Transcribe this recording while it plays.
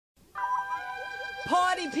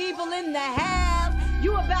Party people in the house,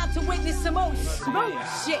 you about to witness some old smoke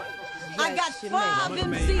shit. I got 5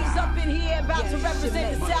 MCs up in here about to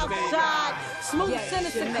represent the South Side. Smooth,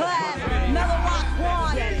 Sinister Class, Mellow Rock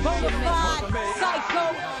Quan, Bonafide,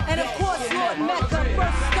 Psycho, and of course Lord Mecca.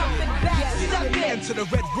 First up and back, step in. Enter the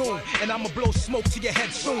red room, and I'ma blow smoke to your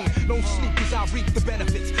head soon. Don't sleep, cause I reap the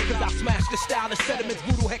benefits. Cause I smash the style, the sediments,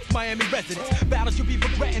 voodoo hex Miami residents. Battles you'll be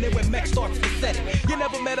regretting it when Mech starts to set it. You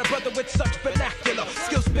never met a brother with such vernacular,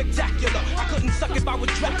 skill spectacular. I couldn't suck if I was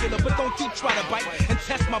Dracula, but don't you try to bite and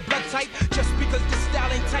test my blood type. Just because this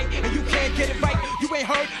style ain't tight and you can't get it right. You ain't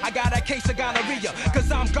heard, I got a case of gonorrhea.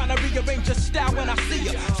 Cause I'm gonna rearrange your style when I see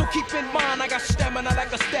ya. So keep in mind, I got stamina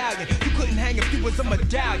like a stallion. You couldn't hang if you was a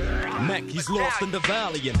medallion. Mech, he's lost in the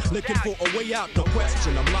valley and looking for a way out, no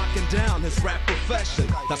question. I'm locking down his rap profession.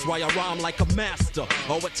 That's why I rhyme like a master,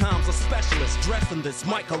 or at times a specialist, dressing this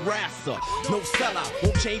mic harasser. No sellout,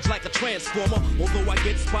 won't change like a transformer. Although I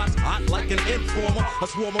get spots hot like an informer. A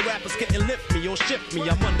swarm of rappers getting lift me or shift me,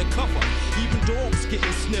 I'm undercover. Even dogs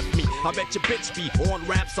getting sniff me. I bet your bitch be on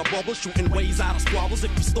raps or bubbles, shooting ways out of squabbles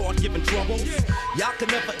if you start giving troubles. Y'all can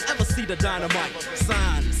never ever see the dynamite.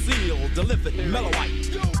 Signed, sealed, delivered,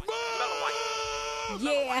 Mellowite.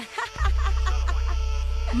 Yeah.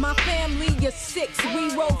 My family is 6,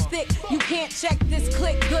 we roll thick. You can't check this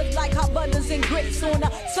click. Good like hot butters and grits on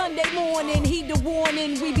a Sunday morning. Heed the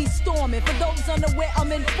warning, we be storming. For those unaware,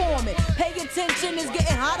 I'm informing. Pay attention, it's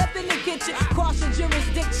getting hot up in the kitchen. Cross your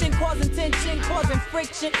jurisdiction, causing tension, causing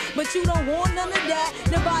friction. But you don't want none of that.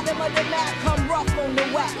 The bottom of the map come rough on the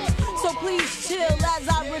wax. So please chill as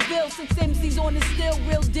I reveal. 6 MCs on the still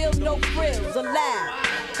real deal, no frills allowed.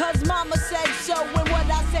 Cause mama said so, and what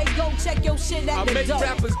I say, go check your shit at the door.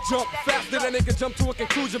 Rappers jump faster than they can jump to a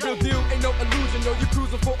conclusion. Real deal, ain't no illusion. Yo, you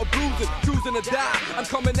cruising for a bruising, choosing to die. I'm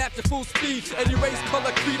coming at you full speed. Any race,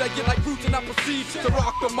 color, creed, I get like roots and I proceed to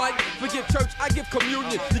rock the mic. Forget church, I give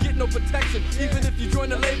communion. You get no protection, even if you join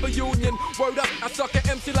the labor union. Word up, I suck an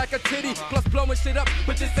MC like a titty. Plus blowing shit up,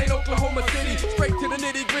 but this ain't Oklahoma City. Straight to the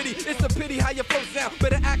nitty gritty. It's a pity how your flow sound.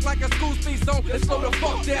 Better act like a school speed zone and slow the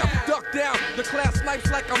fuck down. Duck down, the class snipes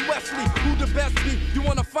like I'm Wesley. Who the best be? You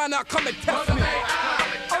wanna find out? Come and test me.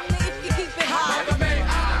 Only if you keep it high.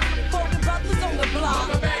 For the brothers on the block.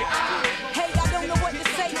 Hey, I don't know what to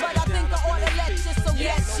say, but I think I ought to let you, so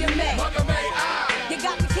yes, you may. You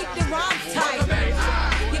got to keep the rhymes tight.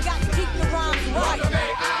 You got to keep the rhymes right.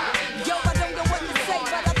 Yo, I don't know what to say,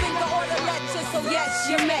 but I think I ought to let you, so yes,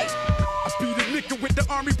 you may. I beat a nigga with the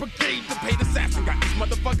army brigade, the paid assassin. Got these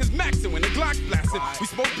motherfuckers maxing when the Glock's blasting. We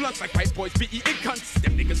smoke blunts like white boys be eating cunts.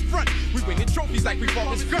 Them niggas front. We winning trophies like we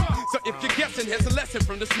Forrest Gump. So if you're guessing, here's a lesson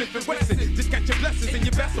from the Smith & Wesson. Just got your blessings and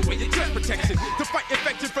your best away your chest protection. To fight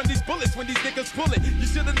infection from these bullets when these niggas pull it. You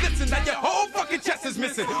should've listened, now your whole fucking chest is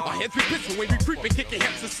missing. Our heads be pissing when we creeping, kicking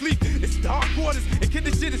hips asleep. It's dark waters and kid,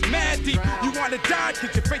 this shit is mad deep. You wanna die,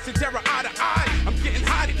 kid, you're facing terror eye to eye. I'm getting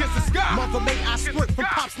high against the sky. Mother may I squirt from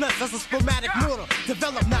Pop's nuts as a spermatic mortar.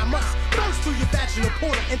 Develop 9 months, burst through your vaginal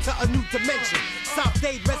portal into a new dimension. South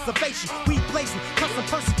Dade reservation, we blazing, custom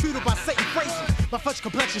persecuted by Satan phrasing. My fudge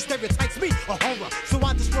complexion stereotypes me a horror, so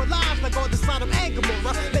I destroy lives like all the sign of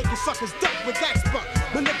Angamora, making suckers duck with Dax buck,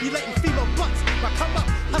 manipulating female butts. I come up,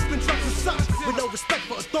 husband trucks and such, with no respect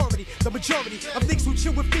for authority. The majority of niggas who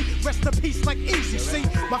chill with me rest in peace like easy. See,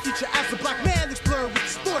 my future as a black man exploring with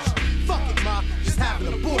distortion. Fuck it, ma, just have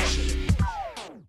an abortion.